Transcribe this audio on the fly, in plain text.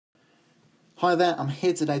Hi there, I'm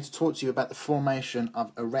here today to talk to you about the formation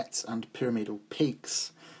of aretes and pyramidal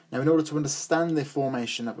peaks. Now, in order to understand the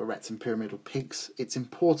formation of aretes and pyramidal peaks, it's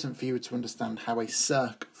important for you to understand how a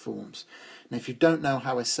cirque forms. Now, if you don't know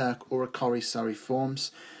how a cirque or a Corrie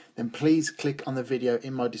forms, then please click on the video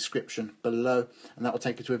in my description below, and that will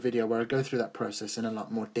take you to a video where I go through that process in a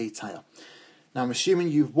lot more detail. Now, I'm assuming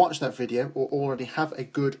you've watched that video or already have a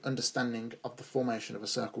good understanding of the formation of a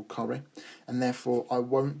cirque or Corrie, and therefore I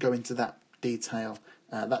won't go into that detail,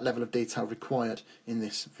 that level of detail required in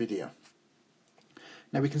this video.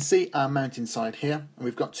 Now we can see our mountainside here, and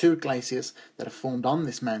we've got two glaciers that are formed on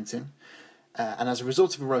this mountain, and as a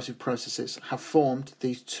result of erosive processes have formed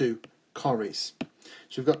these two corries.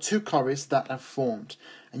 So we've got two corries that have formed,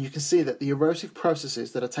 and you can see that the erosive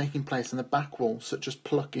processes that are taking place in the back wall, such as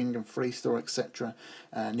plucking and freeze-thaw, etc.,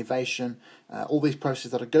 nivation, all these processes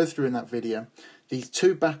that I go through in that video, these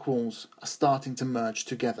two back walls are starting to merge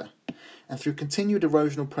together. And through continued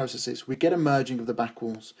erosional processes, we get a merging of the back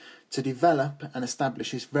walls to develop and establish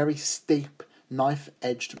this very steep,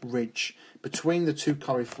 knife-edged ridge between the two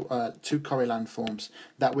corrie landforms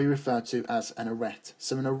that we refer to as an arete.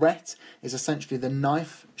 So an arete is essentially the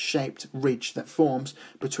knife-shaped ridge that forms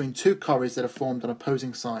between two corries that are formed on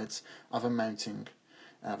opposing sides of a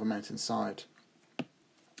mountainside.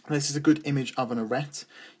 This is a good image of an arete.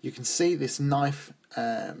 You can see this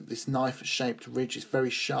knife-shaped ridge, is very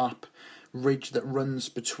sharp ridge that runs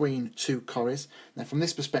between two corries. Now, from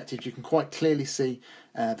this perspective, you can quite clearly see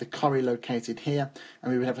the corrie located here,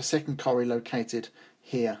 and we would have a second corrie located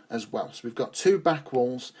here as well. So we've got two back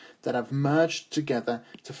walls that have merged together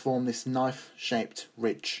to form this knife-shaped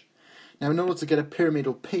ridge. Now, in order to get a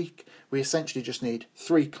pyramidal peak, we essentially just need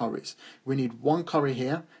three corries. We need one corrie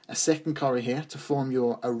here, a second corrie here to form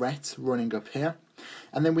your arete running up here,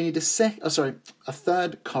 and then we need a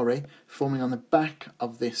third corrie forming on the back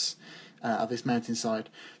of this mountainside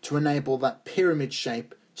to enable that pyramid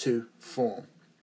shape to form.